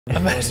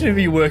Imagine if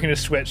you work in a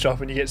sweatshop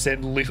and you get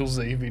sent Little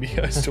Z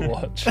videos to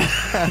watch.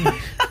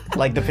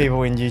 Like the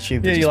people in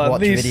YouTube Yeah, that just like,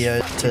 watch this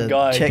videos to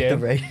guy check the again.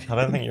 rating. I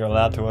don't think you're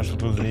allowed to watch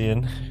Little Z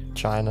in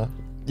China.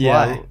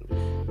 Yeah. Why?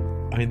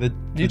 I mean, the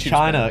YouTube's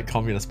China banned.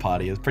 Communist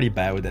Party is pretty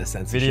bad with their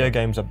censorship. Video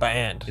games are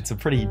banned. It's a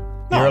pretty...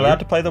 You're allowed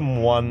to play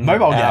them one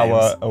Mobile hour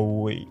games. a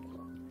week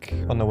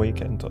on the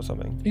weekends or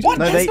something. What?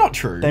 No, That's not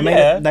true. They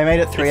Yeah. made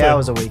it 3 It's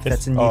hours a week.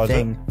 That's a new is it?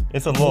 thing.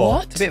 It's a law.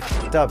 What? It's a bit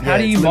fucked up. How yeah,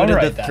 do you it's limited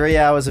moderate to that? 3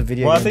 hours of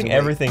video Well, I games think a week.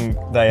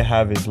 everything they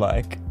have is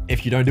like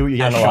If you don't do it, you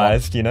get shot.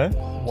 analyzed, you know?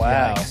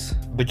 Wow.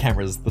 The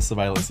cameras, the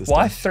surveillance system.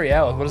 Why 3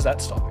 hours? What does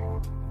that stop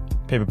you?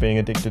 People being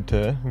addicted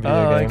to video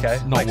Oh, games. okay.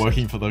 Not Makes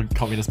working for the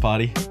Communist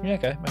Party. Yeah,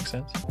 okay, makes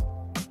sense.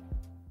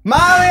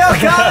 Mario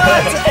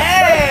Kart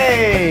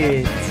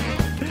 8!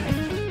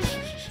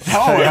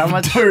 How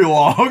much- Too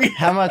long.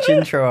 How much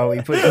intro are we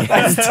putting in?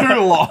 That's too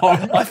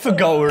long. I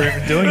forgot we were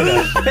even doing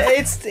that.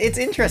 It's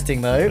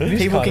interesting though. is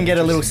People kind can of get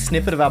a little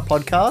snippet of our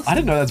podcast. I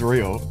didn't know that's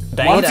real.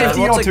 Dang.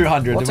 150 What's or it-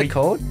 200? What's Do it we-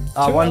 called?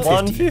 150,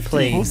 150.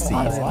 please. Oh,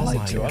 I Oh like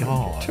my 200.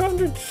 god.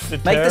 200.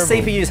 Make the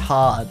CPUs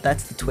hard.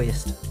 That's the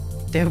twist.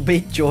 They'll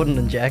beat Jordan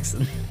and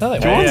Jackson. No, they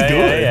Jordan's won't.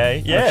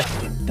 good. Yeah.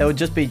 They would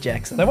just beat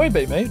Jackson. They won't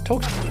beat me.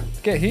 Talk.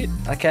 Get hit.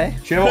 Okay.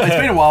 Sure, well, it's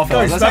been a while,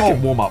 fellas. Let's smack have a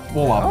him. warm up.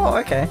 Oh,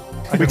 okay.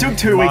 We took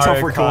 2 weeks Mario off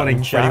Kart recording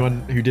and for chat.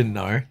 anyone who didn't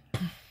know.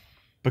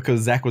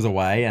 Because Zach was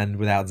away, and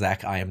without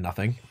Zach, I am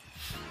nothing.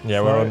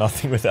 Yeah, we're all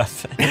nothing with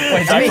us. me-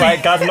 Zach's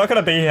like, guys, I'm not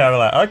gonna be here. I'm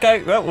like,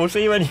 okay, well, we'll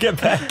see you when you get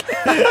back.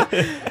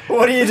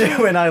 What do you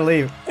do when I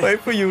leave? Wait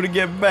for you to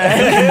get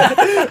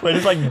back. We're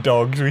just like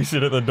dogs. We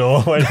sit at the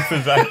door waiting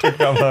for Zach to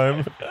come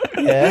home.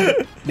 Yeah.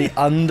 The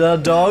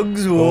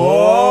underdogs. Whoa.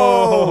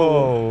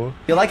 Whoa.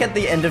 You're like at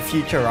the end of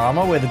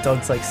Futurama where the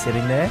dog's like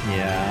sitting there.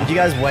 Yeah. Would you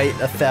guys wait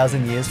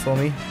 1,000 years for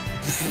me?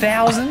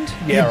 1,000?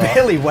 You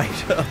barely wait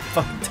a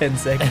fucking 10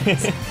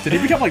 seconds. Did he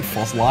become like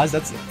fossilized?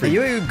 That's Are pretty...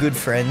 you good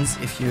friends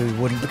if you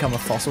wouldn't become a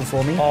fossil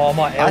for me? Oh,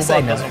 my I say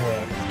elbow no. doesn't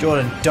work.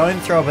 Jordan, don't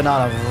throw a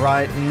banana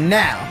right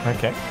now.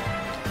 Okay.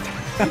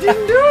 You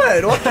didn't do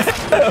it. What the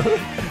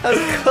f- I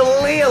was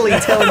clearly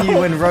telling you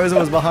when Rosa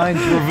was behind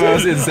you.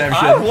 Reverse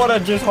inception. I want to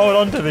just hold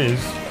on to this.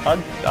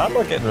 I'm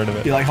not getting rid of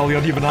it. You like holding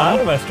onto your I banana?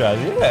 know my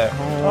strategy, yeah.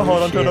 I'll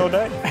hold on to it shit. all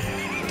day.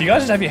 Do you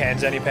guys just have your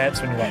hands down your pants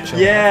when you like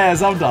chilling? Yeah,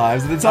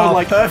 sometimes. And then Oh, someone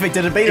like, perfect.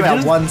 Did it beat If you about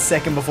just- 1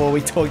 second before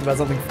we talked about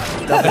something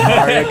f***ed up in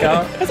Mario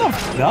Kart? that's not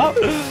f***ed up.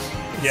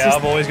 Yeah,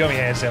 I've always got my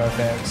hands down my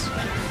pants.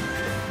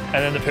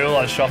 And then the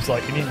penalised shop's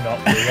like, can you not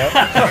do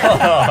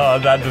that? Oh,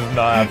 that does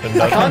not happen, I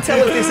does can't it?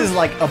 tell if this is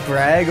like a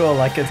brag or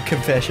like a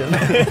confession.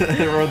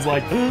 Everyone's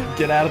like,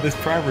 get out of this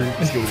primary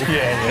school.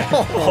 Yeah.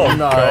 Oh,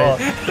 no. God.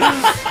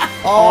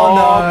 Oh,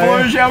 no.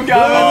 Blue shell coming.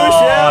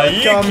 Oh, are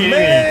you coming. kidding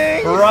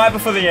me? Right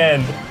before the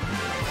end.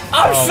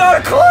 I'm so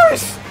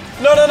close!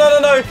 No.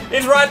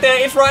 It's right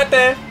there. It's right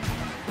there.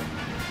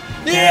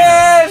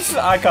 Yes!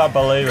 I can't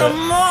believe it.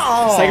 Come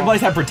on. Second place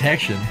had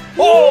protection.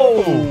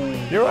 Oh!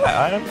 You're right.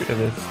 I am good at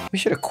this. We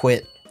should have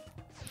quit.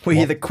 We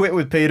either quit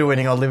with Peter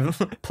winning or live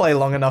play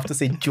long enough to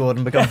see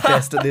Jordan become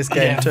best at this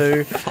game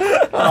too.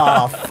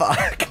 Oh,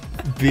 fuck.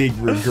 Big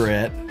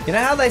regret. You know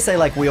how they say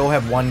like we all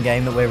have one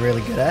game that we're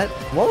really good at?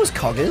 What was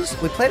Coggers?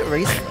 We played it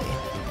recently.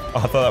 Oh,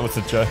 I thought that was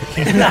a joke.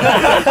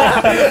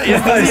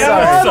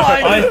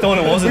 I thought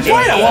it was a We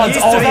played joke. it once.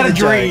 used Oh, to was be that a the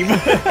dream?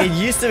 It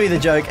used to be the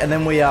joke, and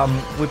then we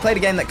played a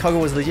game that Cogger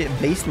was legit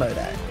beast mode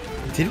at.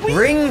 Did we?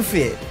 Ring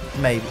Fit,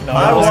 maybe. No,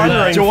 I it was wasn't wondering-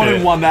 that. Jordan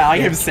Fit. won that. I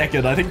came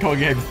second. I think Cog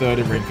came third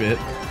in Ring Fit.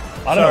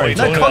 I don't know what you're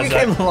No, talking Cogger about,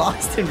 came Zach.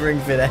 last in Ring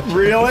Fit. Actually.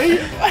 Really?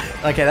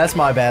 Okay, that's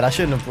my bad. I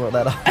shouldn't have brought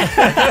that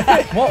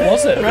up. What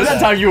was it? Remember that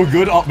time you were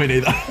good? Oh, me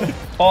neither.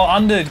 Oh,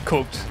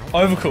 undercooked.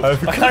 Overcooked. I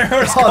can't remember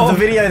what it's Oh, called. the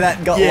video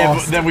that got Yeah,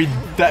 lost. but then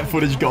that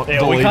footage got Yeah,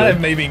 deleted. we can't have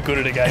me being good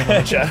at a game on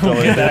the channel.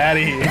 We'll get that out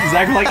of here.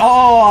 Zach was like,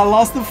 oh, I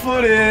lost the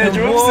footage.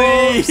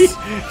 Whoopsie.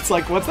 Whoops. It's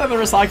like, what's that in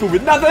the recycle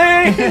with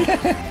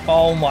nothing?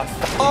 Oh my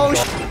Oh,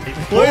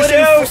 Blue Bullet in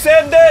shell,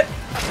 send it!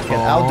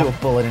 I'll do a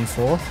bullet in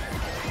fourth.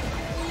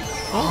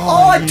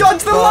 Oh, I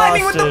dodged the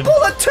lightning with the bastard.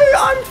 bullet too.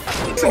 I'm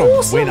I'm gonna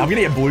awesome. win. I'm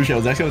gonna get blue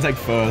shells. Zach's gonna take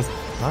first.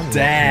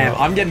 Damn,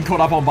 I'm getting caught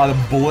up on by the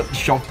bullet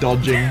shock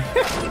dodging.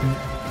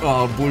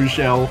 Blue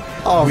shell.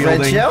 Oh, red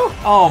wielding. shell?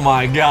 Oh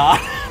my god.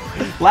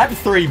 Lap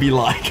 3 be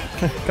like.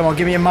 Come on,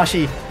 give me a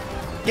mushy.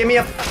 Give me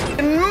a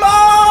f***ing more,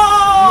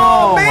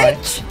 my-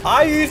 bitch.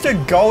 I used a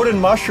golden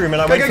mushroom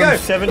and I went go, from go.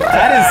 7 to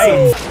That 8.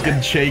 is some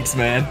fucking cheeks,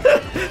 man.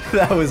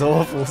 That was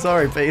awful.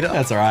 Sorry, Peter.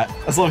 That's alright.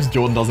 As long as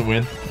Jordan doesn't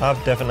win.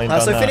 I've definitely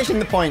done So that. finishing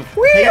the point,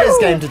 Peter's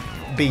game to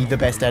be the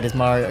best at is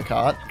Mario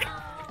Kart,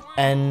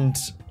 and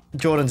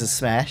Jordan's is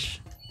Smash.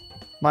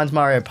 Mine's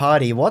Mario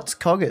Party. What's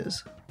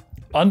Cogger's?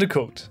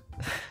 Undercooked.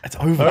 It's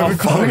over.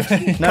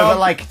 Overcooked. No, but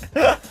like,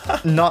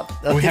 not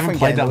a We haven't different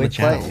played game that on we the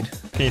channel.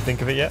 played. Can you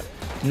think of it yet?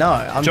 No,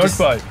 I'm Joke just.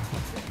 boat.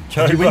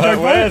 Joke we joke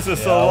where's the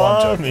Yeah, I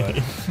want salami?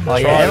 joke Oh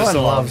yeah, Try the everyone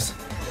salami. loves.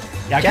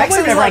 Yeah, I can't Jackson's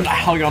believe everyone like-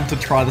 hung on to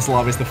try the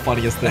salami is the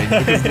funniest thing.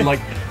 Because, like,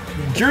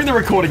 during the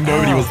recording,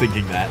 nobody was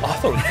thinking that. I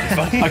thought it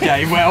was funny.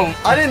 Okay, well,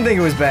 I didn't think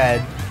it was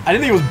bad. I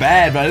didn't think it was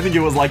bad, but I didn't think it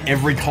was, like,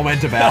 every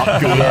comment about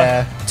good.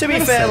 Yeah. To be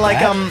Never fair, said like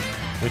that.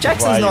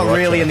 Jackson's not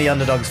really in the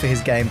underdogs for his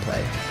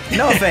gameplay.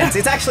 No offense,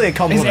 it's actually a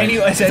compliment.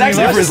 It's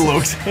actually for his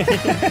looks.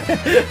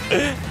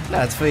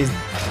 No, it's for his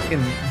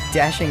fucking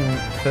dashing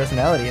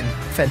personality and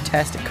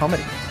fantastic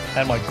comedy.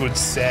 And my good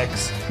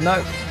sex.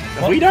 No.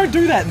 We don't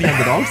do that in the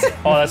underdogs.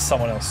 Oh, that's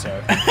someone else,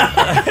 sorry.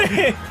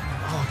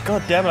 Oh,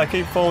 god damn it, I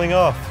keep falling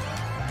off.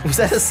 Was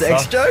that a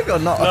sex joke or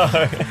not? No.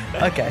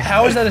 Okay.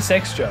 How is that a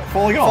sex joke?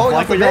 Falling off, Falling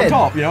like off when the you're on bed.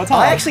 top, you know, it's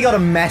hard. I actually got a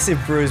massive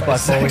bruise by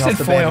falling Zach off said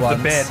the falling bed off once.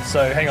 the bed,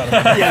 so hang on a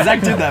minute. Yeah,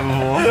 Zach did that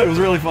before. It was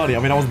really funny. I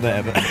mean, I wasn't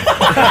there, but...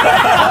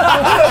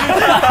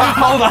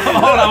 hold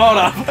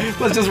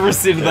up. Let's just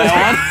rescind that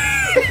one.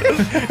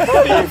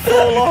 How do you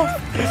fall off?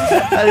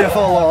 How did it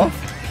fall off?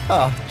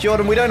 Oh,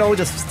 Jordan, we don't all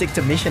just stick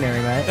to missionary,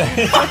 mate.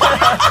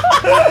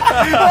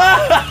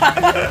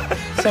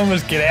 Someone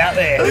just get out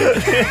there.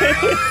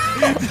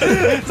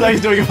 So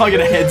he's doing a fucking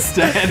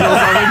headstand or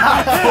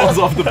something. Falls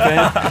off the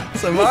bed.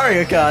 So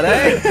Mario Kart,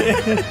 eh?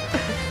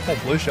 That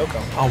blue shell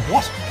come. Oh,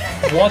 what?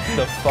 What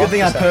the fuck? Good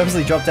thing I is that?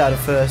 purposely dropped out at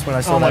first when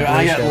I saw Oh my that god,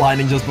 I blue got shell.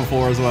 lightning just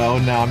before as well,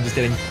 and now I'm just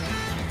getting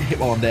hit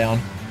while I'm down.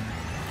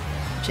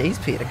 Jeez,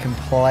 Peter,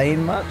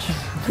 complain much?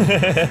 What's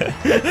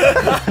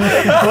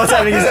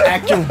happening is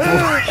actual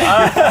bullshit.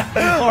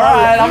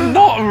 Alright, I'm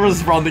not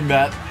responding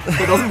that.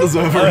 That doesn't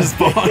deserve a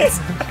response.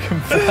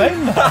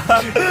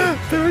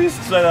 People used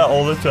to say that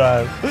all the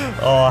time.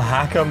 Oh,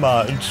 hacker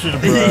munch, bro.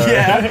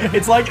 Yeah,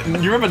 it's like,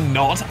 you remember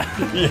Not?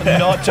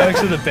 Not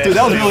jokes are the best. Dude,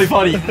 that was really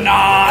funny.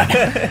 Not!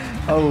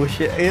 Oh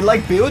shit, it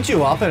like builds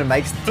you up and it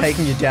makes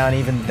taking you down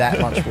even that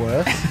much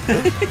worse.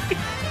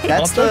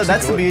 That's jokes are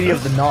the good. beauty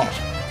of the knot.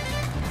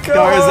 Go,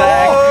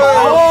 Zach!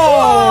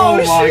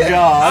 Oh, my shit.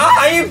 god.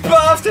 Ah, you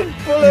bastard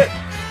bullet!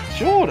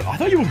 Jordan, I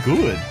thought you were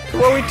good.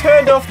 Well, we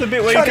turned off the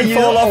bit where Trying you to can use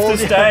fall off all the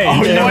the- stage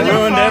Oh, you and won your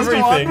ruined first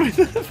everything. one with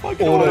the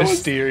fucking Auto autos.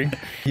 steering.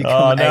 You Oh,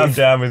 come now I'm eighth.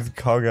 down with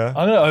Cogger. I'm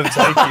gonna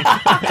overtake you. I'm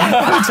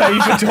gonna overtake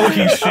you for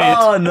talking shit.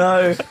 Oh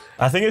no.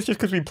 I think it's just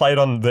because we played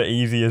on the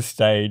easiest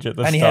stage at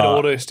the And he start. had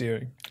auto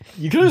steering.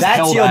 You could have just That's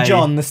held your A.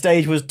 John, the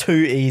stage was too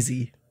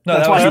easy. No,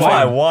 That's that why was That's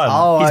why I fine. won.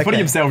 Oh, He's okay. putting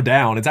himself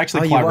down. It's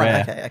actually Oh, quite you won.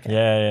 rare. Okay.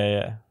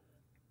 Yeah.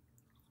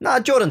 Nah,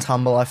 Jordan's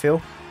humble, I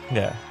feel.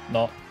 Yeah.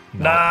 Not.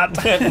 Not.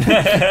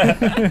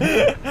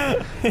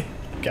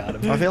 Got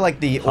him. I feel like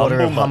the order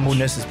of Humble much.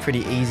 humbleness is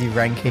pretty easy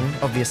ranking.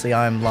 Obviously,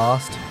 I am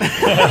last.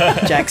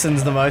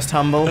 Jackson's the most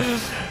humble.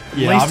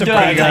 Yeah, Least I'm to gonna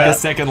brag take a about.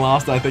 second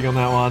last, I think, on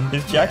that one.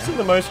 Is Jackson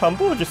the most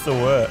humble or just the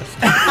worst?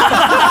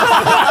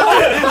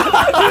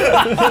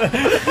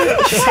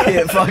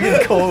 Shit,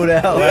 fucking called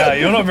out. Wow,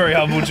 you're not very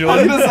humble, I was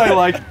Jordan. gonna say,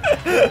 like,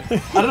 I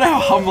don't know how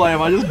humble I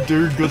am. I just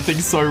do good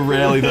things so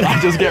rarely that I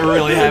just get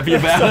really happy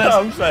about it.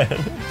 I'm saying.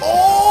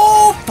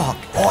 Oh, fuck.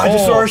 Oh, I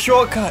just saw a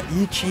shortcut.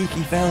 You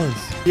cheeky fellas.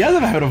 You guys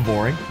ever heard of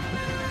boring?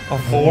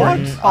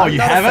 Boring? Oh, I'm you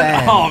not a haven't?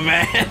 fan. Oh,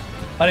 man.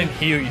 I didn't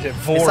hear what you said.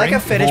 Boring. It's like a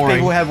fetish Boring.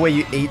 people have where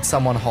you eat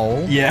someone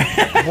whole. Yeah.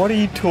 What are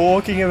you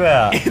talking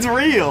about? It's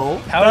real.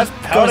 How is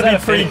Gotta that be a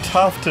pretty fetish?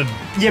 tough to.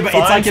 Yeah, but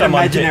find it's like an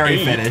someone to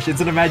imaginary eat. fetish.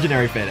 It's an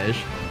imaginary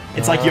fetish.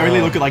 It's like you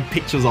only look at like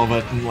pictures of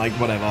it and like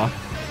whatever. Oh,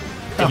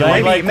 Yeah,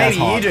 maybe like, maybe that's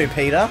hot. you do,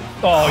 Peter.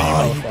 Oh, you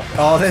motherfucker.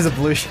 Oh, there's a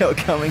blue shell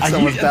coming.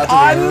 Someone's about to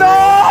I be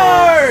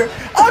know!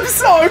 I'm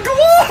so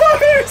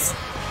close!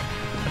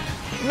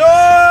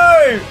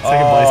 No!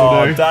 Second place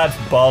will do. That's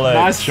bollocks.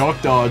 Nice shock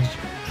dodge.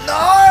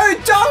 No,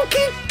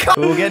 Donkey Kong!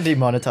 We'll get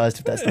demonetized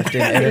if that's left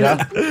in editor.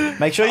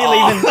 Make sure you're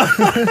leaving.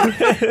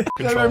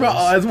 That made my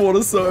eyes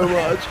water so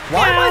much.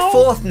 Why am I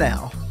fourth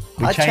now?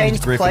 We I changed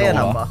changed grip player and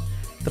order.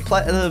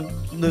 number.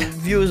 The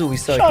viewers will be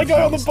so I go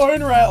on the confused.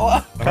 bone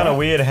rattler. Kind of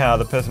weird how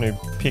the person who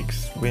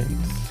picks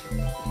wins.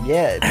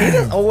 Yeah,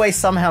 Peter always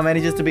somehow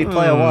manages to be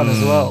player one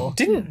as well.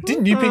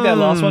 Didn't you pick that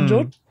last one,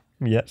 Jordan?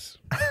 Yes.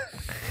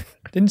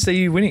 Didn't see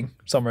you winning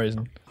for some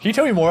reason. Can you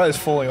tell me more about this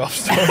falling off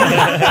story?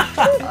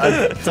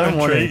 I don't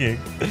want to. Intriguing.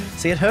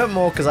 See, it hurt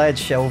more because I had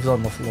shelves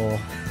on the floor.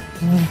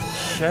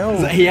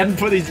 Shells. He hadn't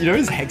put his, you know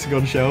his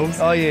hexagon shelves?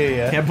 Oh yeah, He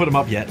yeah. hadn't put them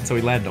up yat, so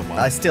he landed on one.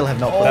 I still have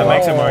not put That it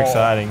makes on. it more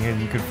exciting because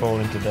you could fall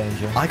into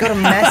danger. I got a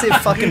massive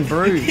fucking It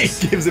bruise.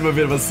 gives him a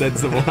bit of a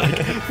sense of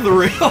like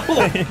thrill.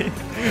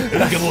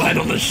 I can land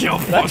on the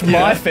shelf. That's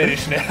my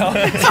fetish now.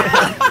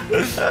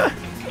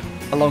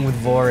 Along with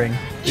voring.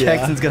 Yeah.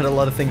 Jackson's got a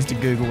lot of things to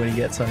Google when he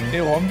gets home.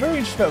 Yeah, well, I'm very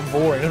interested about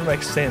boring. It doesn't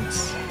make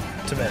sense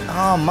to me.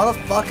 Oh,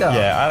 motherfucker.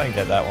 Yeah, I don't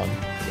get that one.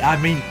 I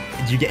mean,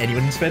 do you get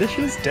anyone's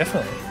fetishes?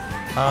 Definitely.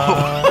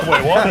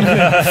 Wait, what?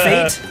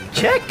 Feet?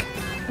 Check.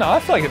 No, I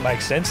feel like it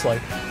makes sense.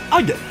 Like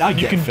I get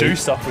you can do feet.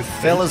 stuff with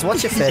feet. Fellas,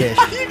 what's your fetish?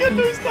 You can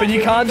do stuff. But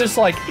you can't just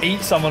like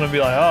eat someone and be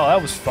like, oh,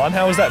 that was fun.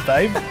 How was that,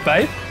 babe?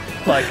 Babe?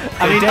 Like,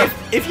 I mean, dead.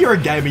 if you're a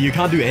gamer, you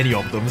can't do any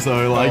of them,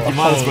 so like you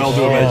might as well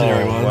do Oh,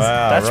 imaginary ones.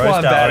 Wow, That's why roast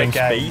I'm our bad own at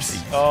games.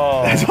 species.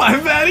 Oh, That's why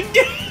I'm bad at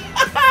games.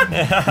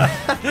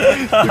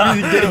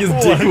 He's getting his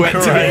dick wet to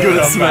be great good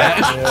at comeback.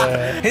 Smash.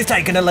 yeah. He's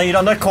taking a lead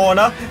on the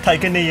corner,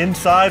 taking the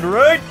inside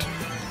route.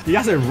 You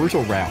guys say root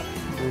or route?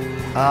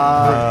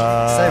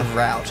 Say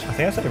route. I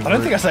think I said I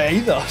don't think I say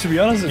either, to be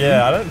honest with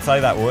Yeah, I don't say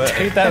that word. you.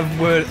 Keep that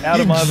word out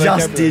You of my just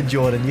vocabulary. did,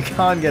 Jordan. You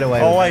can't get away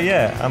Oh with wait,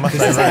 yeah, I must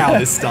This say is route. how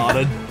this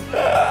started.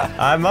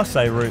 I must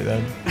say route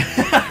then.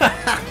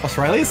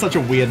 Australia is such a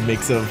weird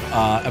mix of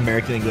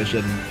American English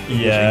and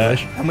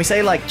English. And we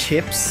say like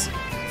chips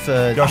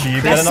for. Josh, are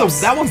you better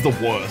That one's the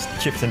worst.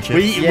 chips and chips?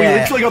 We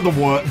literally got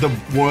the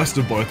worst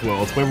of both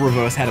worlds. We're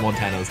reverse Hannah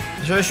Montanas.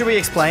 Should we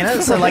explain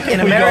it? So like in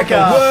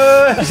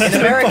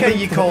America,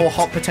 you call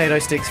hot potato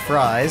sticks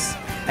fries,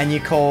 and you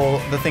call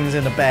the things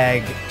in the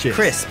bag Chips.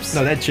 crisps.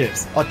 No, they're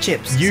chips. Or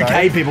chips. UK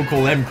sorry. people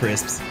call them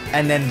crisps.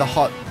 And then the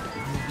hot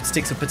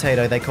sticks of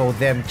potato, they call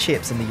them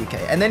chips in the UK.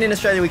 And then in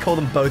Australia, we call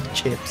them both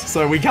chips.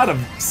 So we kind of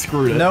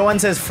screwed it. No one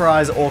says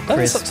fries or Some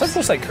crisps.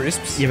 people say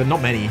crisps. Yeah, but not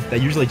many. They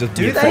usually just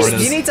Do weird they?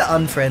 foreigners. You need to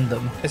unfriend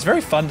them. It's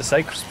very fun to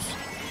say crisps.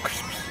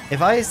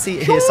 If I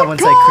hear someone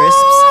say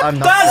crisps, I'm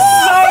not. That's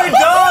so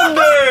dumb,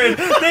 dude!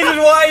 This is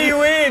why you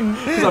win!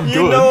 I'm You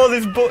good. know all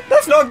this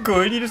That's not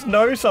good, you just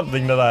know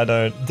something that I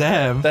don't.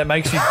 Damn. That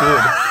makes you good.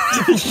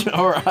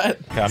 Alright.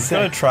 Okay, I'm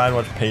gonna try and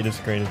watch Peter's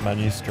screen as my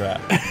new strat.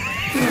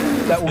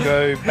 That will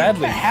go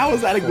badly. How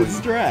is that a good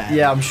strat?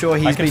 Yeah, I'm sure I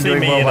he's can been see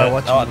doing me well in by it.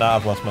 watching. Oh, no,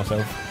 I've lost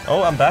myself.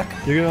 Oh, I'm back.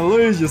 You're gonna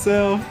lose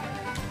yourself.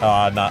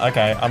 Oh, no,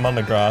 okay, I'm on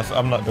the grass.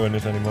 I'm not doing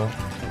this anymore.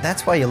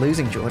 That's why you're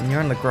losing, Jordan.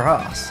 You're on the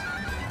grass.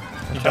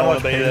 You don't don't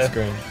watch wanna be Peter's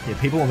there. screen. Yeah,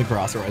 people on the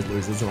grass are always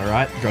losers, am I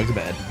right? Drugs are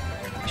bad.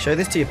 Show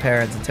this to your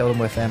parents and tell them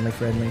we're family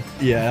friendly.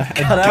 Yeah.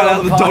 And Cut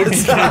out the the dog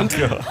parts.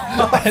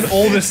 count. And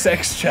all the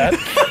sex chat.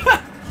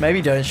 Maybe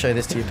don't show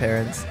this to your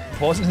parents.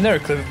 Well, isn't there a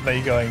clip of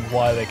me going,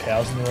 why are there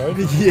cows in the road?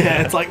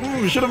 Yeah, it's like,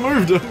 we should have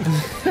moved them.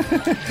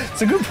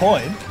 It's a good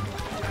point.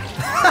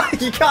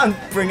 You can't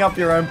bring up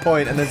your own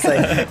point and then say,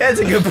 yeah, it's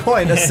a good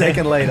point a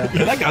second later.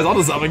 Yeah, that guy's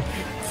onto something.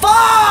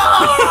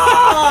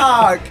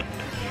 Fuck!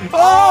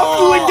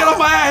 Oh, Link, get off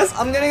my ass!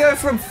 I'm gonna go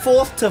from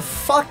 4th to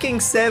fucking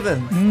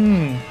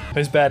 7th.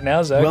 Who's bad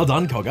now, Zach? Well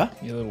done, Cogger.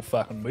 You little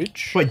fucking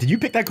bitch. Wait, did you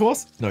pick that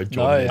course? No, No,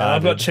 Jordan.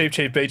 I've got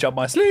cheap beach up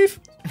my sleeve.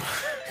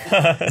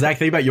 Zach,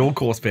 think about your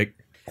course pick.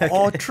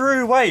 Oh,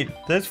 true, wait.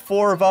 There's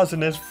 4 of us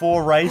and there's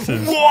 4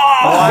 races.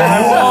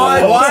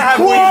 Why Why have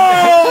we...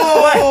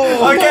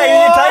 Wait, okay,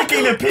 you're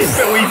taking the piss,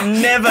 but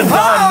we've never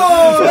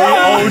done the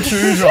all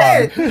choose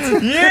one.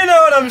 You know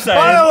what I'm saying?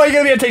 I don't know why you're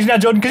going to be a teacher now,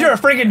 Jordan, because you're a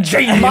freaking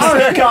genius.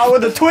 Mario Kart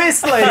with a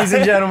twist, ladies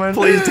and gentlemen.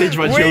 Please teach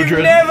my We've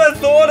children. never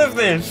thought of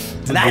this.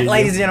 That,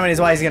 ladies and gentlemen,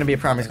 is why he's gonna be a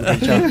primary school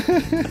teacher.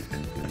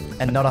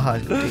 And not a high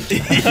school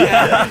teacher.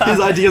 Yeah, his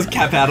ideas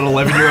cap out at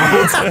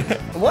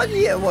 11-year-olds. What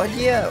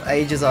year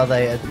ages are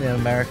they in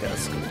America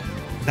school?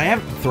 They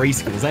have 3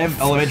 schools. They have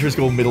elementary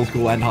school, middle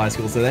school, and high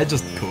school, so they're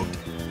just cooked.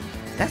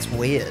 That's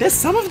weird. There's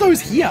some of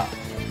those here.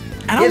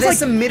 And I Yeah, was there's like,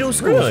 some middle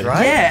schools, Really?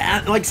 right? yeah,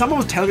 and like someone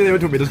was telling me they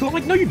went to a middle school. I'm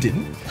like, no, you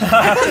didn't.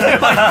 They're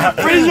like,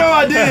 pretty sure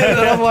I did. And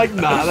I'm like,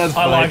 nah, that's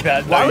I fine. like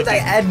that. Why No, would you they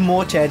didn't. add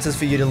more chances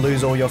for you to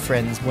lose all your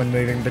friends when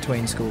moving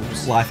between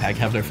schools? Life hack,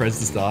 have no friends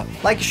to start.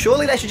 Like,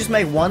 surely they should just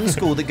make one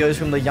school that goes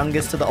from the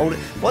youngest to the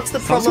oldest. What's the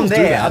problem schools do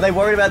there? that. Are they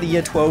worried about the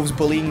year 12s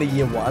bullying the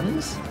year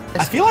 1s?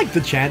 I feel like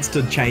the chance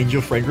to change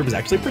your friend group is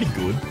actually pretty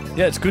good.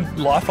 Yeah, it's good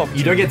life opportunity.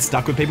 You don't get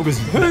stuck with people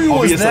because was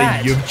obviously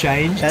that? you've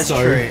changed. That's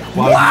so true.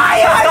 Why would Why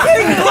am I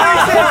getting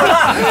blacked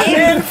out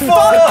in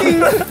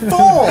fucking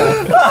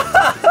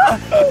 4?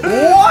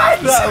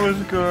 What? That was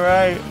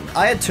great.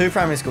 I had 2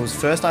 primary schools.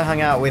 First, I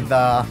hung out with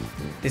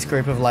this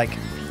group of like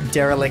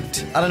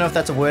derelict. I don't know if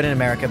that's a word in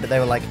America, but they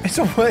were like It's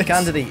a word.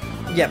 kind of the.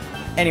 Yep.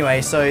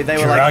 Anyway, so they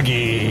were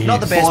Druggies. like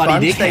not the best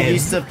Bloody bunch. They dickheads.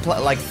 used to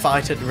like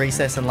fight at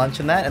recess and lunch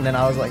and that, and then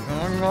I was like,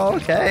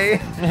 okay,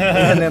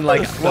 and then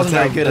like wasn't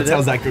very good That's how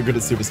at it. Zach got good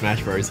at Super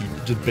Smash Bros. He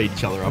just beat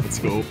each other up at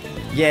school.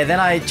 Yeah, then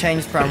I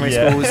changed primary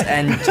Yeah. schools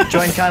and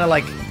joined kind of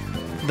like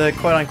the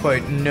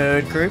quote-unquote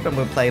nerd group, and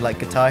we'd play like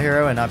Guitar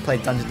Hero, and I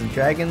played Dungeons and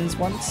Dragons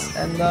once,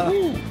 and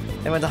then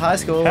went to high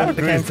school How and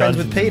good became is friends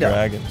Dungeons with Peter. and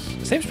Dragons?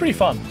 Seems pretty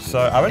fun. So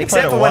I only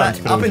Except played for it when once,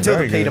 but it up was until the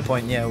very Peter good.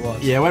 point, yeah, it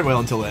was. Yeah, it went well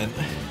until then.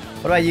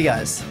 What about you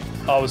guys?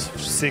 I was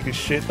sick as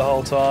shit the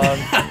whole time.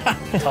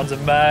 Tons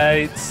of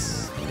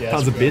mates. Yeah,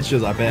 Tons it's of great.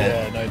 bitches, I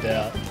bet. Yeah, no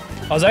doubt.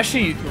 I was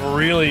actually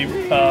really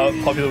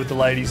popular with the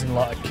ladies in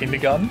like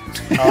kindergarten,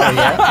 Oh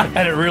yeah.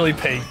 and it really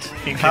peaked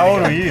in How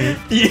old are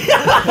kindergarten. you?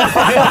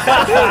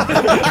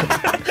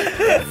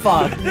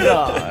 Fuck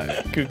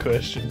no. Good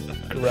question.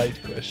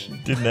 Great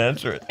question. Didn't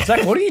answer it.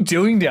 Zach, what are you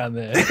doing down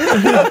there? He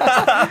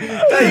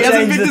hasn't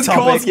Change picked the his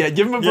topic. course yet.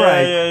 Give him a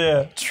break.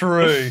 Yeah.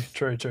 True.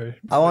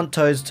 I want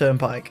Toad's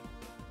Turnpike.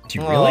 Do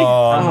you really?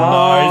 Oh,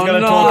 no, he's gonna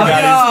talk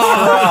about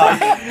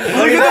his truck.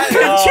 Look at the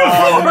picture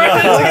for it.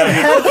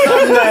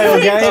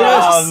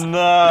 Oh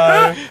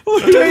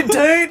no!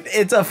 Dude,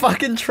 it's a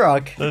fucking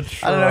truck. The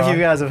I don't know if truck.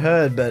 you guys have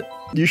heard, but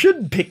You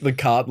should pick the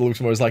cart that looks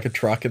more like a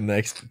truck in the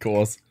next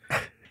course.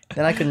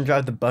 then I couldn't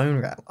drive the Bone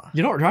Rattler.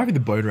 You're not driving the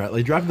Bone Rattler,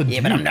 you're driving the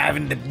Duke.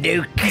 driving the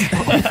Duke.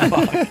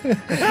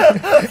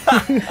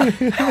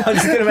 I'm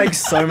just gonna make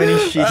so many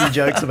shitty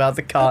jokes about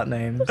the cart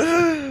names.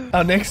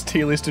 Our next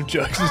tier list of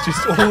jokes is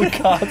just all the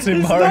cards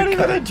in It's not Mario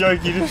even Kart. a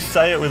joke, you just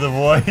say it with a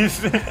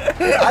voice.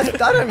 I don't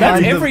That's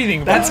mind.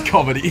 everything. That's bro.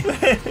 comedy.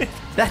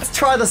 That's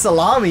try the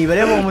salami, but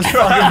everyone was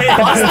fucking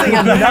busting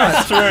a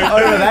nut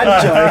over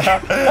that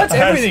joke. That's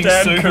everything.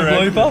 Hashtag Super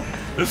correct. blooper.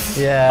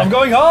 Yeah. I'm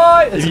going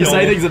high. If you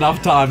say things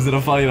enough times in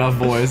a funny enough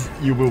voice,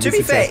 you will be To be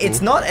fair, successful.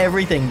 it's not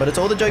everything, but it's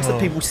all the jokes that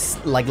people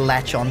like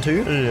latch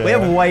onto. We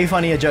have way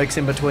funnier jokes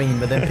in between,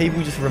 but then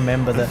people just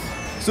remember the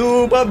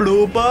super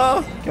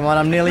blooper. Come on,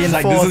 I'm nearly in It's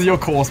like, fourth. this is your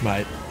course,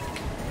 mate.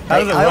 How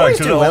does it I work? always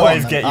Does do it well on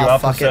always them. get you Oh, up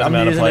a fuck it, certain I'm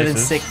amount of using it in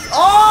places? sixth.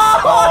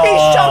 Oh, he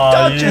shot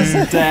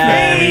dodges.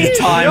 Damn, He he's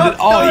timed shot it.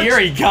 Oh, dodged. here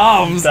he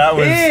comes. That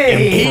was Here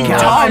he He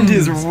comes. timed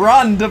his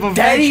run to perfection.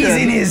 Daddy's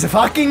in his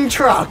fucking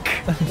truck.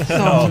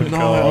 Oh, no.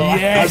 God.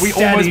 Yes, we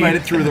Daddy. almost made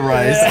it through the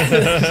race.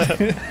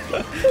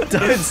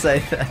 Don't say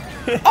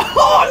that.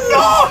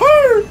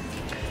 Oh,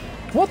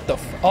 What the?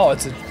 Oh,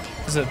 it's a.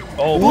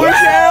 Oh, no! Blue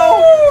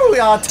shell! We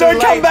are too Don't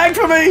late. come back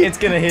for me! It's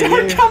gonna hit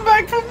Don't you. come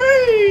back for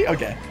me!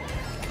 Okay.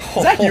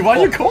 Zach, you won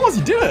your cause.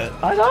 You did it.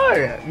 I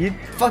know. You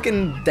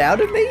fucking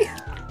doubted me?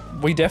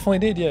 We definitely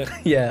did, yeah.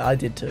 Yeah, I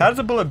did too. How does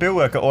the bullet bill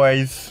work? It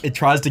always. It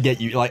tries to get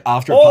you, like,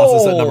 after it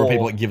passes a certain number of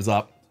people, it gives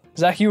up.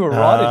 Zach, you were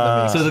right in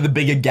the mix. So that the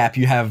bigger gap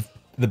you have,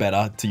 the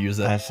better to use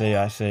I it. see,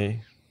 I see.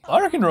 I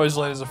reckon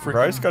Rosalie's a freaking.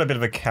 Bro's got a bit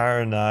of a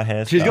Karen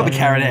hairstyle. She's got the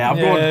Karen hair. I'm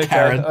Yeah, going okay,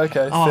 Karen.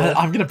 okay, Oh, fair.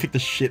 I'm gonna pick the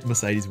shit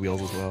Mercedes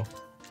wheels as well.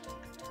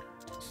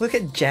 Look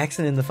at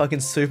Jackson in the fucking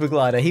super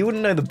glider. He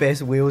wouldn't know the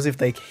best wheels if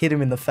they hit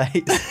him in the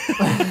face.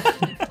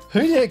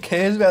 Who the heck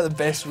cares about the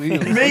best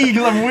wheels? Me,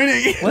 because I'm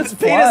winning. Let's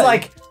play. Peter's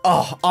like,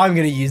 oh, I'm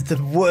gonna use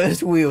the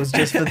worst wheels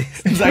just for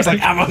this. Zach's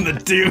like, I'm on the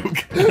Duke.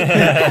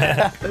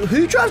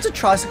 Who drives a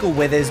tricycle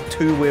where there's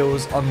two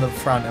wheels on the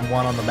front and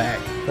one on the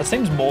back? That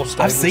seems more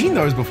stable. I've seen to me.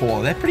 those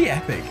before. They're pretty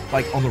epic.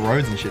 Like on the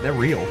roads and shit. They're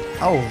real.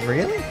 Oh,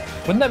 really?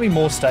 Wouldn't that be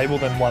more stable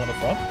than one at the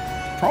front?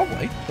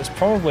 Probably. There's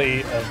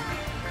probably a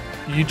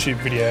YouTube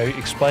video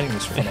explaining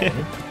this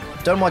phenomenon.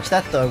 Don't watch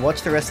that though.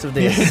 Watch the rest of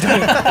this. Do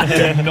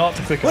not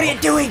click What on are you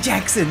doing,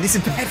 Jackson? This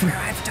is bad for your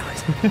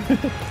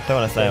advertising. Don't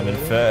want to say I'm in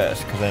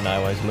first because then I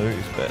always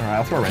lose, but All right,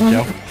 I'll throw a red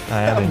gel.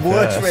 I am in The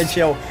worst first. red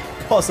shell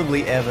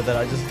possibly ever that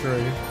I just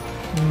threw.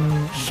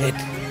 Shit.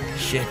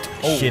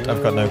 Shit,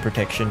 I've got no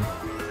protection.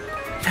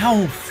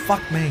 Ow,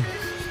 fuck me.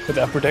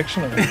 without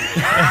protection on it.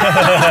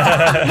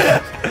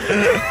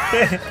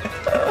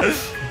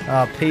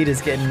 Oh,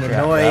 Peter's getting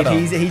annoyed. that up.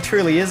 He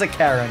truly is a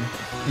Karen.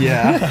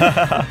 Yeah.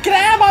 Get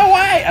out of my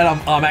way! And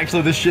I'm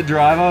actually the shit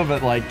driver,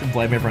 but like,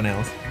 blame everyone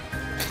else.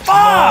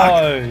 Fuck!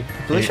 No.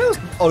 Blue shells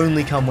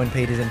only come when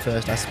Peter's in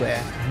first, I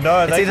swear.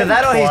 No, It's they either came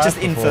that or he's twice just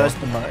in before. first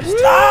the most.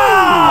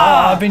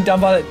 I've been done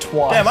by that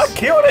twice. Damn, I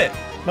killed it!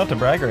 Not to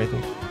brag or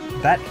anything.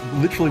 That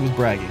literally was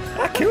bragging.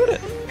 I killed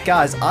it.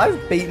 Guys,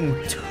 I've beaten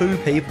 2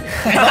 people.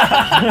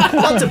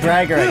 Not to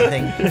brag or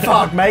anything.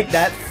 Fuck, make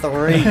that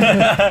 3.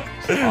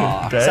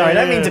 Sorry, I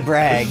don't mean to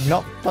brag.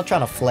 Not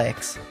trying to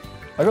flex.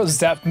 I got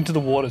zapped into the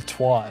water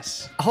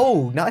twice.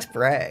 Oh, nice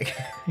brag.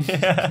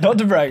 Not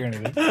to brag or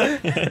anything.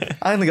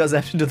 I only got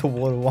zapped into the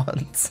water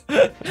once.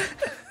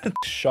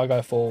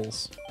 Shuggo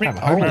falls. Damn,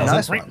 I Oh, hope he doesn't.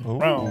 nice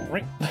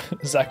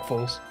one. Zach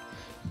falls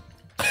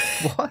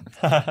What?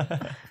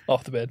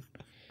 off the bed.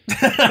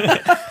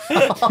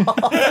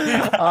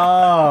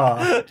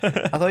 Oh.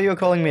 I thought you were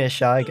calling me a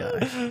shy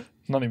guy.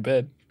 Not in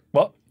bed.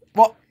 What?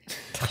 What?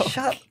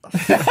 Shut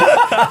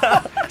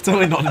It's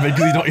only not in bed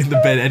because he's not in the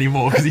bed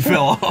anymore because he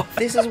fell off.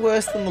 This is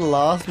worse than the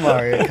last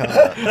Mario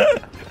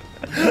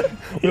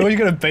Kart. We're always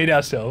gonna beat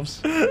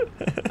ourselves.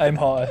 Aim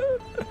high.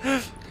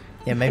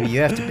 Yeah, maybe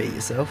you have to beat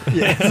yourself.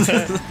 Yes.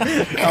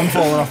 I'm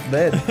falling off the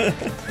bed.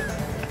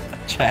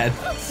 Chad.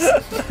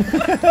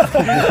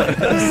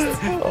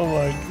 Oh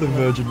my The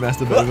virgin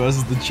masturbator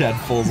versus the Chad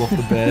falls off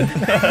the bed.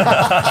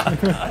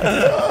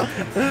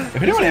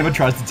 If anyone ever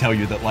tries to tell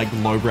you that like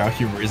lowbrow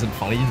humor isn't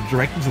funny,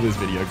 direct them to this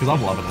video because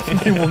I'm loving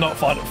it. You will not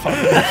find it funny.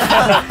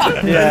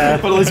 Yeah.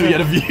 But at least we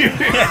get a view.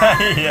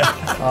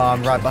 Oh,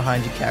 I'm right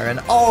behind you, Karen.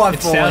 Oh, I've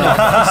fallen sounded-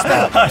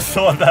 off. I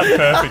saw that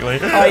perfectly.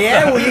 Oh,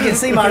 yeah? Well, you can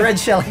see my red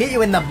shell hit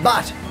you in the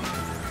butt.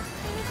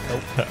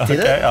 Did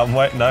Okay, it?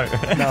 wait, no.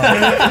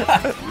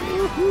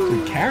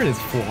 Dude, Karen is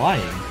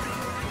flying.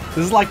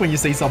 This is like when you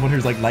see someone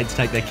who's like late to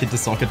take their kid to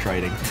soccer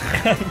training.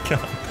 God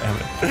damn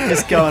it.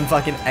 Just going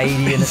fucking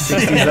 80 in a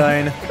 60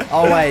 zone.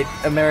 Oh, wait.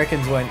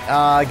 Americans weren't.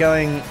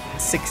 Going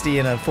 60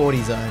 in a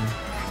 40 zone.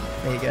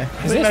 There you go. I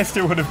think they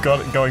still would have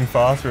got it going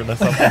faster or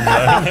something.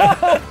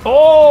 though.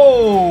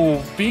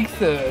 Oh, big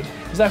third.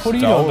 Zach, what are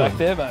you doing Stolen. back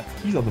there, mate?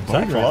 He's on the boat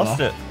Zach right lost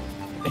now. it.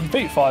 He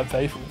beat 5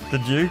 people. The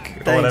Duke,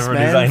 or Thanks, whatever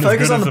it is, man. ain't as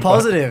Focus good on as the bloke.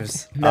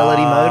 positives.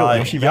 Melody Modal.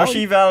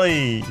 Yoshi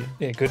Valley.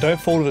 Yeah, good.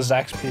 Don't fall to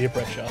Zach's peer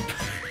pressure.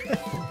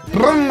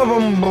 Boom,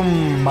 boom,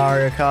 boom.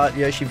 Mario Kart,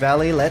 Yoshi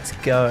Valley. Let's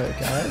go,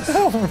 guys.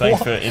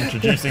 Thanks for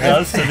introducing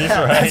us to this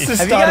race. the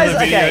Have you start guys, of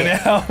the video okay,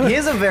 now.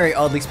 here's a very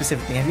oddly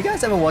specific thing. Have you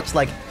guys ever watched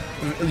like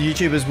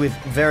YouTubers with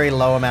very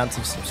low amounts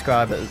of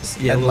subscribers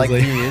Yeah, and like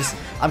Lizzie. views?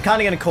 I'm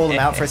kind of going to call them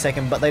out for a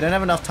second, but they don't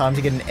have enough time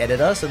to get an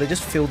editor, so they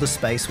just fill the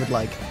space with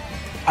like...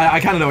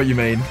 I kind of know what you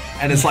mean.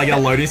 And it's like a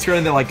loading screen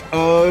and they're like,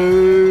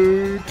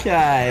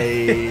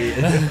 okay.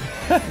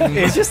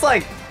 It's just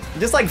like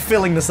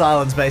filling the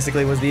silence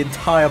basically was the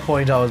entire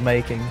point I was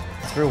making.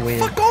 It's real weird.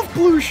 Fuck off,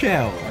 Blue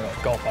Shell.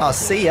 Golf Oh,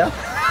 see ya.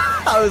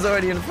 I was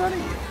already in front of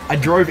you. I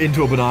drove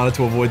into a banana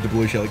to avoid the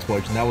blue shell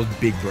explosion. That was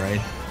big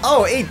brain.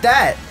 Oh, eat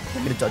that!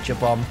 I'm gonna dodge your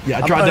bomb. Yeah,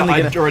 I I'm tried to. only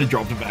I gonna- already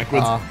dropped it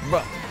backwards.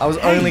 But I was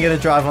only gonna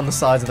drive on the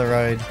sides of the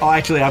road. Oh,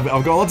 actually, I've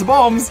got lots of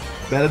bombs.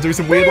 Better do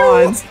some weird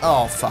lines.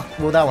 Oh fuck!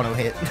 Well, that one will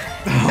hit.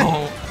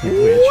 Oh, you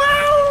bitch.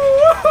 Wow!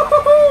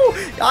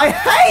 I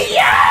hate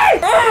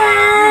you!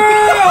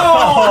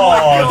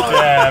 Oh,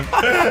 damn.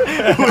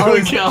 I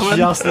was coming.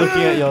 just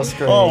looking at your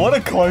screen. Oh, what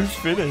a close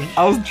finish.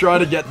 I was trying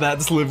to get that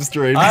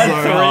slipstream. I so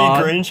had 3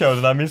 hard. green shells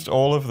and I missed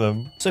all of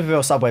them.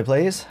 Superville Subway,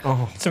 please.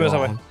 Oh, Super God.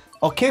 Subway.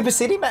 Oh, Cooper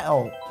City, man.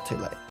 Oh, too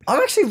late.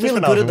 I'm actually really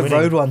when I good was at the winning.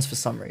 road ones for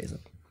some reason.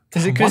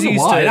 Is it because Wonder you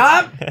used why? to...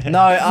 Ah! No,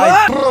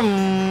 I.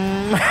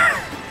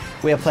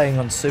 We are playing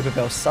on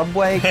Superbell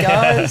Subway,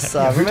 guys. who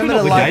Remember turned to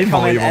up the like, game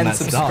comment, volume on and that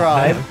stuff?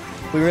 subscribe. Yeah.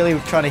 We're really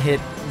trying to hit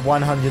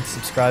 100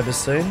 subscribers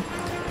soon.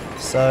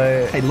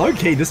 So, Hey, low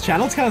key, this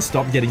channel's kind of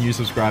stopped getting new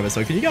subscribers,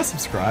 so can you guys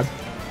subscribe?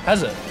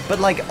 Has it? but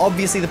like,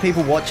 obviously the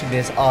people watching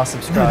this are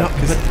subscribed.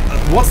 But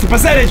what's the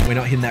percentage? We're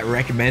not hitting that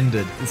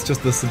recommended. It's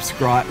just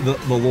the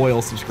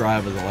loyal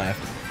subscribers are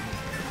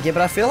left. Yeah,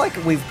 but I feel like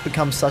we've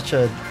become such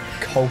a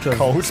cult of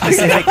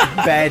specific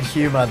bad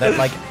humor that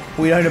like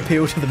we don't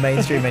appeal to the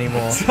mainstream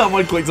anymore.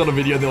 Someone clicks on a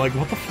video and they're like,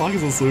 what the fuck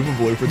is a super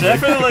blueprint?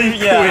 Definitely,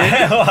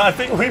 yeah. I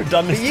think we've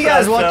done this. But you to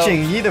guys ourselves.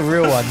 watching, you the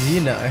real ones,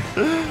 you know.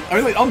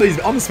 Only on the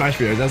Smash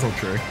videos, that's not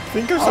true.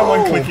 Think of someone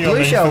Oh, clicking blue on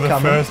these shell for the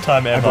coming. first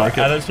time ever, broke it.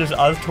 and it's just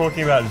us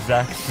talking about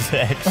Zach's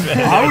sex.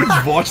 I would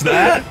watch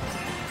that.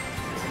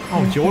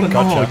 Oh, Jordan,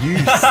 Gotcha. oh, you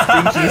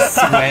stinky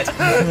sweat.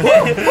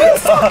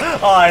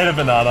 Oh, I hit a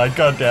banana.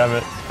 God damn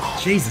it.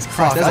 Jesus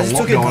Christ, I there's just a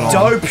lot took a going on.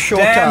 dope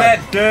shortcut. Damn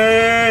it,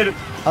 dude.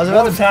 I was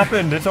about What's to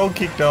happened? It's all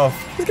kicked off.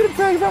 I was gonna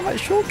brag about my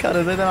shortcut,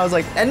 and then I was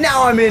like, and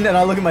now I'm in, and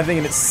I look at my thing,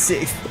 and it's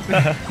 6th.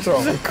 This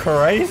is the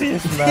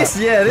craziest map. this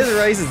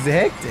race is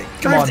hectic.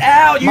 Come Drift on,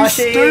 out, you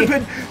Mushy.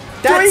 stupid.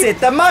 That's it,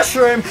 the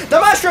mushroom,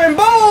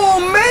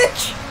 boom,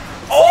 Mitch.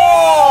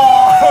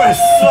 Oh, it was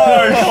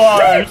so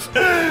close.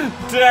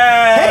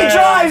 Damn. He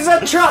drives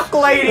a truck,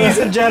 ladies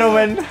and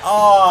gentlemen.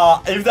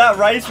 Oh, if that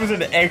race was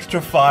an extra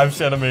 5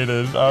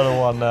 centimeters, I would have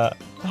won that.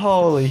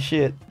 Holy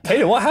shit.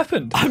 Peter, what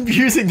happened? I'm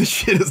using the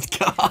shittest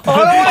car.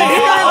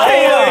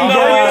 I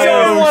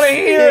don't want to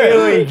hear it.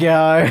 Here we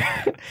go.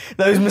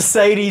 Those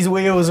Mercedes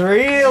wheels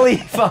really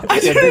fucking. I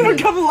didn't even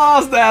come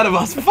last out of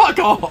us. Fuck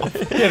off.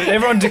 Yeah, but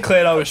everyone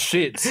declared I was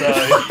shit, so...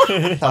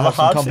 have some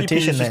Hard competition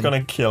CP is just then.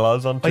 going to kill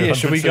us on 200 Oh, cc. yeah,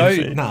 should we go?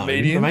 No,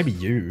 Medium? maybe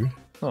you.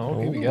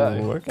 Oh, here we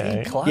go.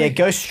 Okay. Yeah,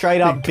 go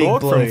straight up, Big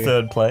Talk Blue. from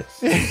third place.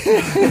 Can't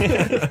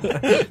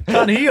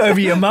hear you over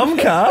your mum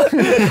car.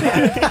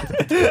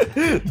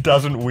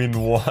 Doesn't win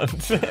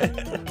once.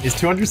 Is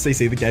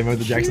 200cc the game mode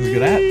that Jackson's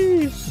good at?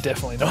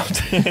 Definitely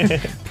not.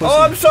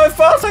 Oh, I'm so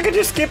fast I can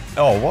just skip.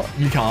 Oh, what?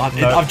 You can't.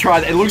 No. I've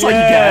tried. It looks like you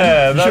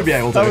Yeah, can. You should be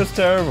able to. That was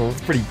terrible.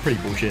 It's pretty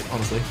bullshit,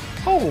 honestly.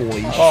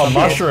 Holy Oh, shit.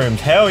 mushrooms.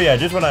 Hell yeah,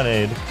 just what I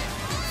need.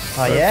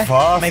 Oh, So yeah?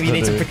 fast, Maybe you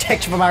need some dude.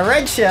 protection for my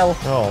red shell.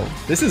 Oh,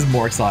 This is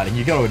more exciting.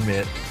 You got to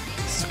admit.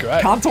 This is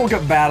great. Can't talk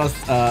about us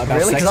about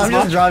Really? sex Because as I'm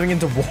just much. driving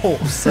into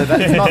walls, so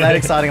that's not that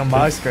exciting on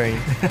my screen.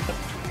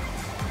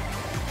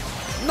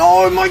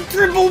 No, my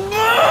triple.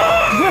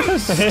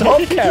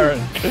 Stop, Karen.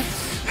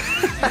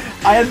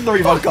 I had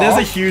 3 mushrooms. There's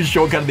a off. huge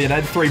shortcut at the end. I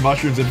had 3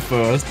 mushrooms in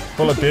first.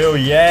 bullet bill,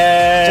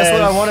 yeah. Just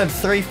what I wanted,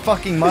 3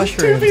 fucking 2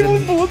 mushrooms. people in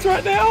And bullets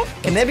right now.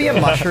 can there be a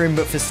mushroom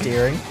but for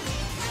steering?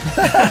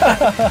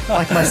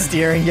 Like my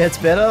steering gets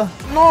better?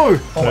 No.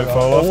 Don't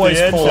fall off Always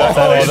the edge. fall Jack. off.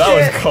 Oh, Oh, that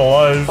shit. was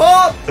close.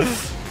 Oh!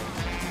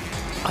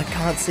 I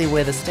can't see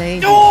where the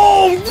stage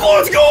Oh,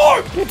 let's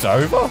go. It's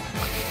over.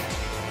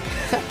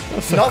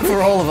 is. Not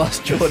for all of us,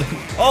 Jordan.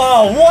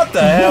 Oh, what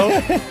the hell?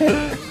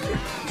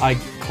 I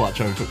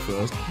clutch overtook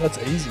first. That's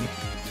easy.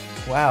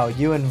 Wow,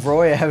 you and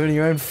Roy are having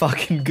your own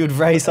fucking good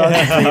race, aren't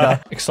you, Peter?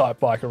 Excite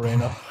Bike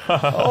Arena.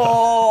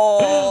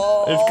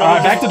 Oh! It's Alright,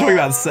 gonna, back to talking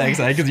about sex,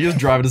 eh? Because you just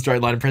drive in a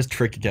straight line and press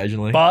trick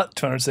occasionally. But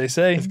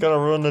 200cc. it's gonna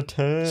ruin the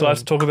turn. So I have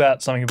to talk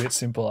about something a bit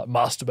simple, like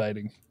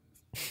masturbating.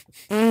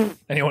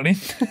 Anyone in?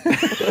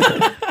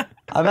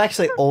 I'm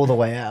actually all the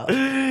way out.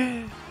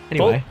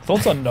 Anyway,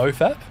 Thoughts on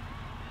NoFap?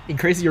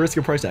 increases your risk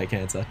of prostate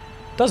cancer.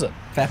 Does it?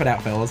 Fap it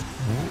out, fellas.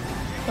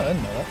 I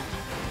didn't know that.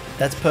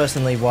 That's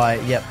personally why I...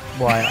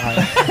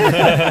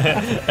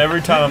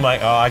 Every time I'm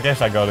like, oh, I guess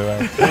I got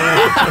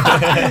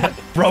to.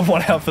 Rob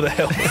one out for the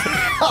help.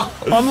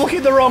 I'm looking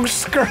at the wrong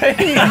screen.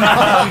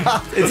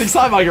 It's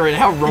exciting, Margarita.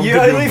 How wrong You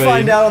could you only have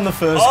find been? out on the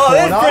first Oh,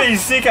 corner. that's pretty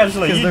sick,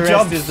 actually. 'Cause You the rest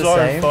jumped is the so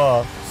same.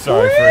 far.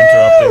 Sorry for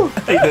interrupting.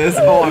 Take this.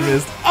 Oh, I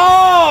missed.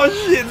 Oh,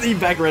 shit. He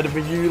backhanded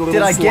me, you little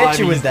Did I get you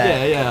slimy- with that?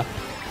 Yeah, yeah.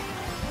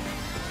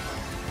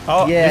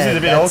 Oh, Yeah, this is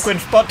a bit that's- awkward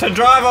spot to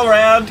drive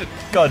around.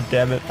 God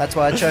damn it. That's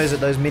why I chose it.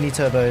 Those mini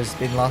turbos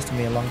been lasting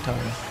me a long time.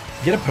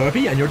 Get a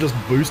perpy and you're just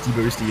boosty.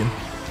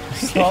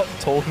 Stop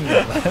talking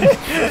about that.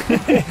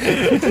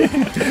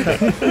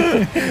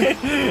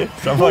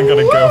 Someone got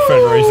a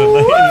girlfriend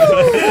recently.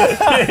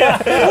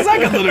 What's that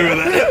got to do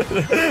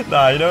with it?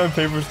 Nah, you know when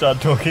people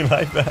start talking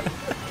like that?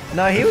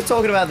 No, he was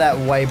talking about that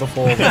way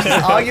before, which is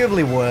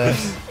arguably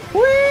worse.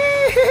 Woo!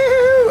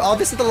 Oh,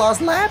 this is the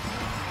last lap?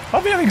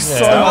 I've been having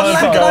so Yeah. One much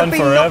lap fun. and I've going been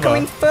forever. not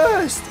going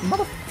first.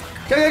 Motherfucker.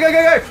 Go, go, go,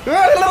 go,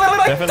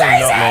 go! Definitely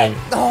not me.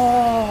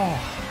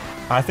 Oh!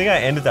 I think I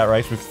ended that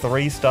race with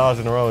 3 stars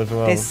in a row as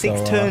well. There's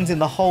 6 turns in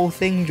the whole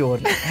thing,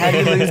 Jordan. How do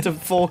you lose to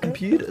 4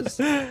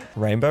 computers?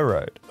 Rainbow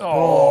Road.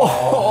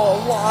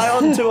 Oh, why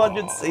on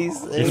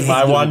 200cc? It's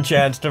my one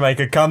chance to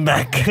make a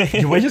comeback.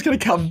 We're just gonna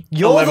come.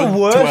 You're 11, the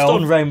worst 12.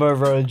 on Rainbow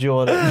Road,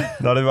 Jordan.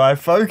 Not if I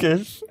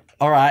focus.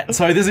 All right,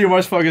 so this is your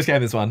most focused game.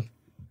 This one.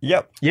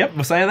 Yep. Yep,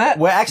 we're saying that.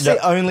 We're actually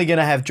only going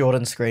to have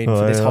Jordan's screen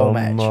for this whole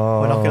match.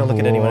 We're not going to look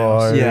at anyone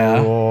else. Yeah.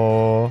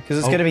 Because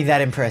it's going to be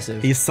that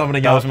impressive. He's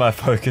summoning That up. was my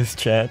focus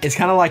chance. It's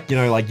kind of like, you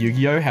know, like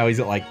Yu-Gi-Oh! How he's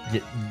got like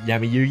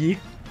Yami Yugi.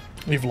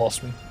 You've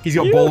lost me. He's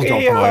got balls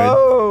drop mode.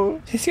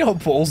 Yu-Gi-Oh! He's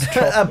got balls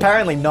drop.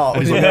 Apparently not.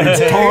 It's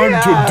time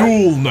to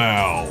duel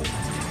now.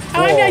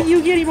 I'm not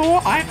Yugi anymore.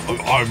 I'm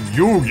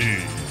Yugi.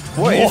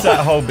 What is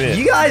that whole bit?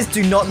 You guys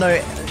do not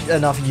know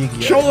enough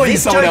Yu-Gi-Oh! Surely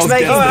This someone joke's else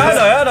making gets this.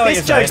 I know what This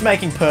you're joke's saying.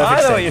 making perfect I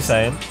know sense. what you're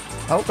saying.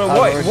 Oh, But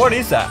oh, what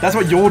is that? That's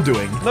what you're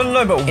doing.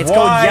 No, but It's why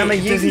called Yama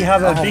does he Yugi.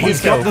 have a Oh, bigger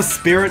He's got skill? the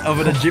spirit of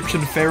an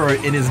Egyptian pharaoh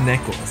in his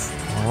necklace.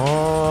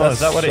 Oh, is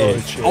that what it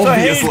is? cheap. So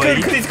he's Obviously. good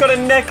because he's got a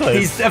necklace.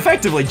 He's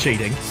effectively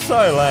cheating.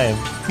 so lame.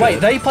 Wait,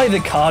 they play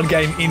the card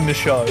game in the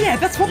show. Yeah,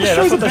 that's what the Yeah,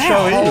 show's that's what the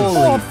show about. is.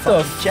 What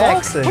the fuck?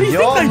 Jackson, What do you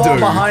you're think they more do?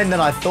 behind than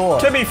I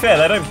thought. To be fair,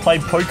 they don't play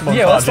Pokemon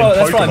Yeah, cards that's what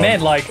I in Pokemon.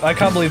 meant. Like, I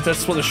can't believe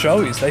that's what the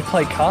show is. They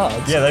play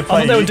cards. Yeah, they I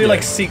play thought they would do Yu-Gi-Oh.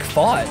 like sick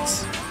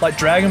fights, like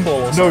Dragon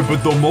Ball or something. No,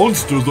 but the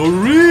monsters are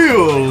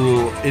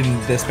real in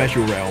their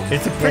special realm.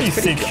 It's a pretty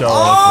sick show,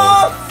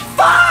 Oh,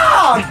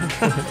 fuck!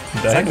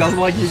 Zach doesn't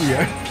like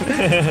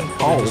Yu-Gi-Oh!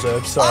 Oh,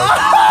 sorry.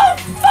 Oh,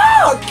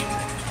 fuck!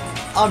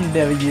 I'm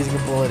never using a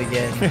bullet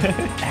again.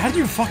 How do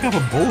you fuck up a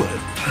bullet?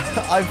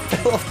 I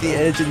fell off the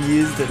edge and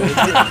used it. And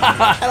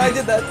I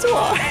did that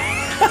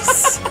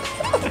twice.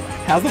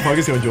 How's the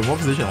focus going, Jordan? What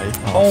position are you?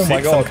 Oh my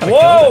six, I'm god. kinda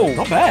Whoa!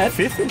 Not bad.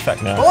 Fifth, in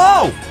fact, now.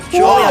 Whoa!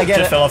 Surely I get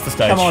Just it. fell off the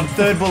stage. Come on,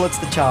 third bullet's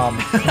the charm.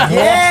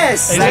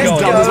 Yes! He's Let's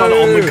going. Done this one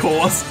go. on the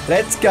course.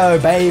 Let's go,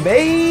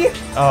 baby!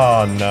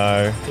 Oh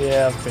no.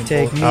 Yeah, I've been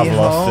Take bored. me I've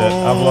lost it.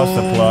 I've lost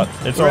the plot.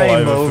 It's all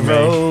Rainbow over for me.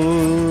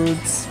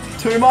 roads.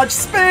 Too much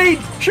speed!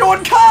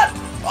 Shortcut!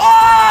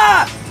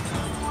 Ah!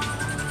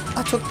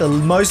 I took the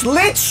most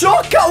lit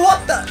shortcut.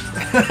 What the?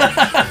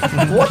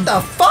 What the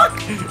fuck?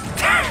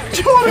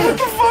 Jordan, what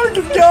the fuck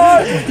is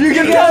going? You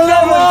can get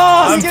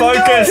levels! I'm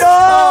focused.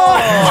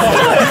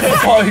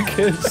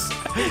 Focus.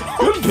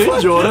 Good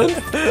pick, Jordan.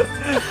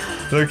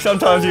 Look,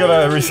 sometimes you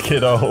gotta risk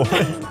it all.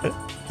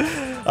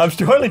 I'm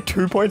still only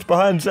 2 points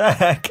behind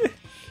Zach.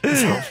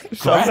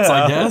 Congrats,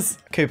 I guess.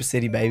 Cooper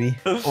City, baby.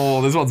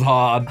 Oh, this one's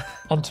hard.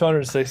 I'm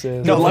 206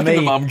 years. No. Good luck in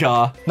the me. mum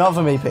car. Not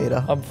for me,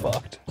 Peter. I'm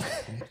fucked.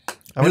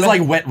 It's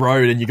like wet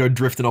road and you go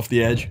drifting off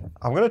the edge.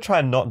 I'm gonna try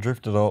and not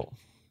drift at all.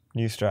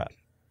 New strat.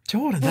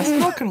 Jordan, that's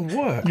not gonna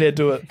work. Yeah,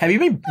 do it. Have you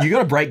got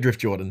to break drift,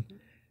 Jordan?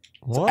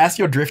 What? As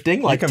you're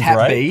drifting, like can tap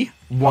brake? B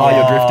while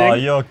you're Oh,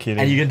 drifting. you're kidding.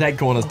 And you can take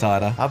corners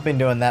tighter. I've been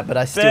doing that, but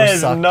I still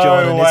There's suck, no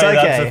Jordan. way It's okay.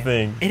 that's a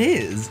thing. It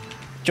is.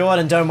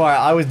 Jordan, don't worry.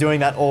 I was doing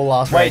that all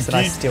last Wait, race, and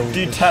I still do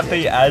you tap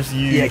B as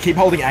you... Yeah, keep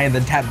holding A and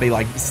then tap B,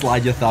 like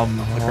slide your thumb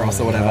across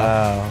or whatever.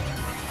 Wow.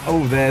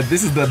 Oh, there.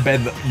 This is the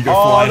bend that you go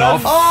Oh, flying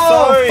that's off.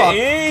 Oh, so fuck.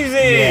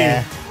 easy!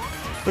 Yeah.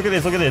 Look at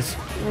this, look at this.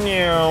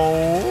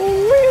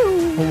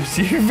 Oh,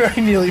 so you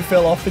very nearly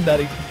fell off in that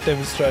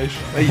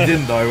demonstration. He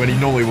didn't though, when he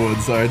normally would,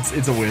 so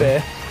it's a win.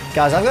 Fair.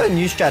 Guys, I've got a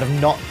new strat of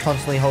not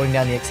constantly holding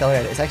down the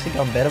accelerator. It's actually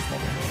gone better for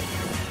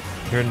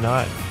me. You're a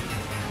knight.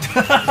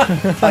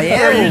 I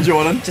Where are you, am.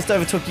 Jordan? Just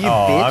overtook you, Oh,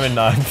 bitch. I'm in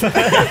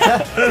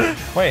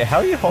ninth. Wait, how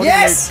are you holding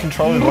Yes! the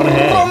control with one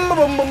hand?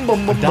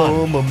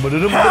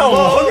 How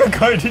long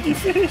ago did you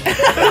finish?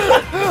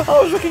 I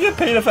was looking at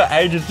Peter for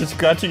ages, just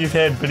scratching his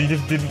head, but he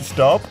just didn't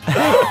stop.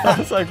 I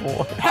was like,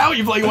 what? How are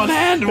you playing one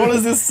hand? What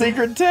is this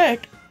secret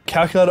tech?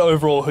 Calculator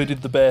overall, who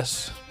did the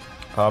best?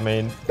 I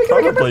mean,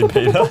 probably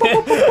Peter.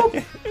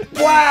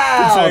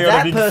 Wow, So you're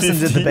that a big person did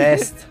the 50.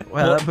 best.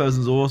 Wow, that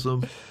person's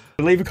awesome.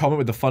 Leave a comment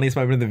with the funniest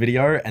moment in the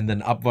video, and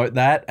then upvote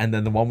that, and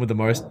then the one with the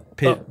most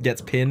gets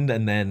pinned,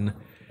 and then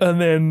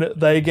And then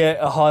they get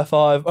a high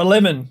five. A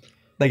lemon.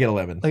 they get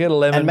 11. They get a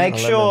lemon. And make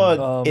sure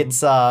Um,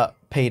 it's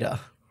Peter,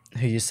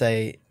 who you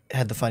say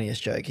had the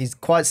funniest joke. He's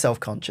quite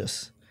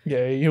self-conscious. Yeah,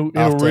 it'll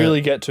After-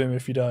 really get to him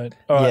if you don't.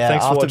 All right, Yeah,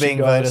 thanks for after watching, being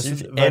guys.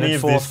 Is voted any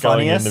of fourth this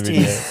going in the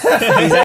funniest, video? he's